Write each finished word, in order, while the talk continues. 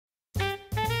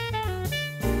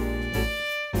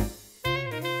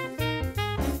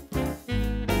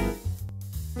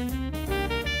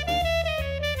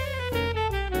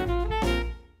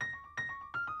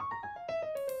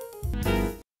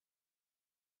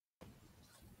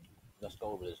let's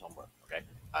go over this homework. Okay.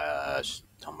 It's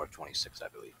homework 26, I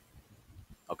believe.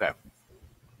 Okay.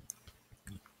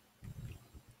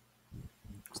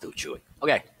 Still chewing.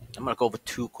 Okay. I'm gonna go over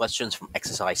 2 questions from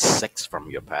exercise 6 from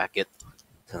your packet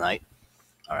tonight.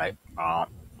 All right.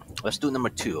 Let's do number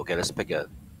 2. Okay. Let's pick a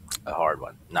hard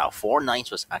one. Now, 4 9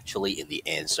 was actually in the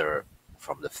answer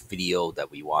from the video that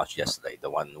we watched yesterday. The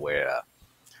one where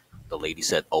the lady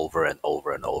said over and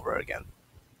over and over again.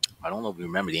 I don't know if you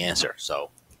remember the answer,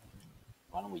 so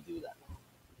why don't we do that now?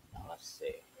 Now let's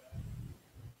see.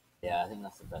 Yeah, I think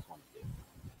that's the best one to do.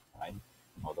 Right?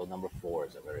 Although number 4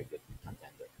 is a very good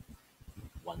contender.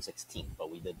 1/16, but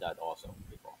we did that also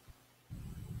before.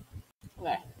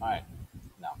 Okay, alright.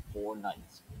 Now 4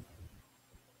 9s.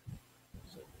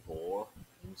 So 4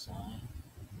 inside.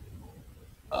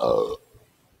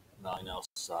 9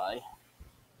 outside.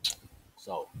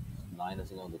 So 9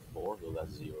 doesn't go to 4, so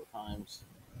that's 0 times.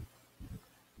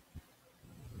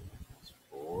 That's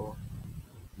 4.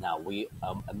 Now we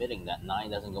admitting that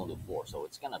 9 doesn't go to 4, so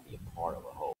it's gonna be a part of a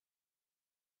whole.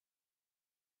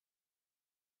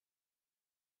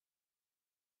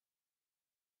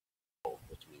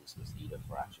 Which means it's either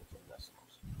fractions or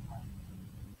decimals. Right?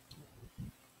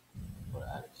 Put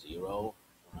at 0,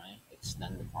 right?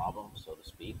 Extend the problem, so to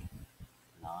speak.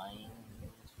 9,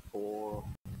 4,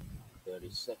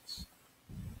 36.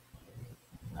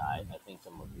 Now, I think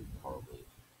some of you probably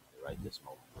right this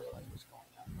moment realize what's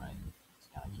going on, right? It's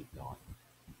gonna keep going.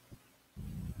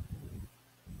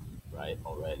 Right?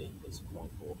 Already it's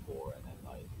 0.44 and then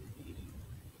like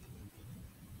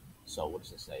so what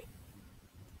does it say?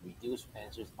 Reduce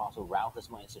answers possible, round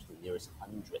decimal answers to the nearest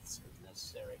hundredths if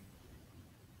necessary.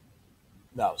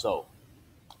 No, so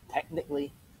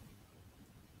technically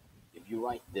if you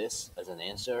write this as an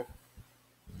answer,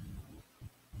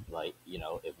 like,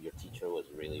 if your teacher was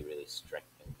really, really strict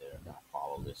and they're gonna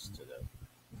follow this to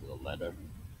the letter,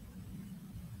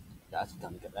 that's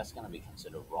gonna be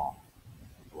considered wrong.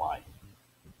 Why?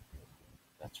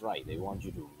 That's right, they want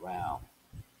you to round.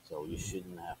 So you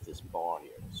shouldn't have this bar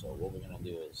here. So what we're gonna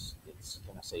do is it's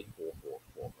gonna say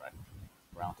 444, right?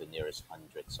 Round to nearest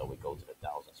hundred. So we go to the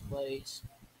thousands place.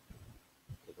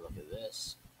 Take a look at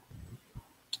this.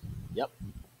 Yep.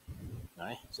 All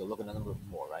right. So look at the number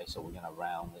 4, right? So we're gonna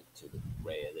round it to the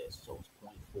ray of this. So it's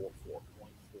 0.44.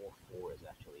 0.44 is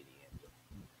actually the answer.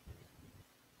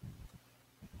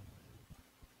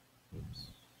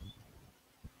 Oops.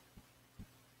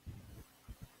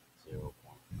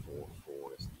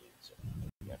 0.44 is the answer.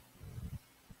 Okay.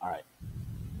 All right.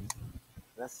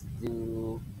 Let's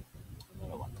do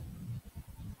another one.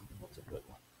 What's a good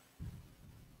one?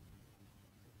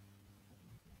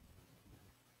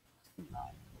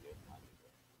 9. Okay, 9.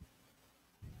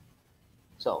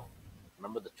 So,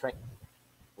 remember the trick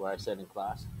where I said in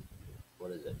class?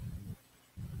 What is it?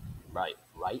 Right,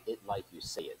 write it like you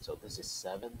say it. So this is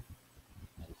 7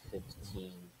 and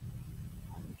 15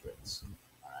 hundredths.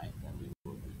 All right, then we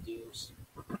will reduce.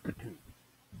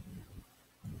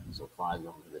 So 5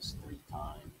 going to this 3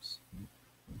 times.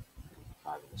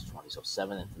 5 and this 20. So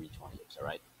 7 and 3/20. All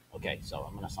right. Okay, so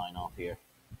I'm going to sign off here.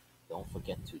 Don't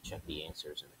forget to check the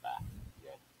answers in the back.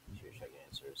 Okay, make sure you check the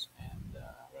answers and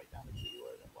write down the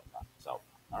keyword and whatnot. So,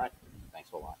 all right. Thanks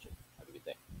for watching. Have a good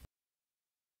day.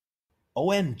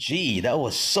 OMG, that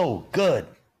was so good.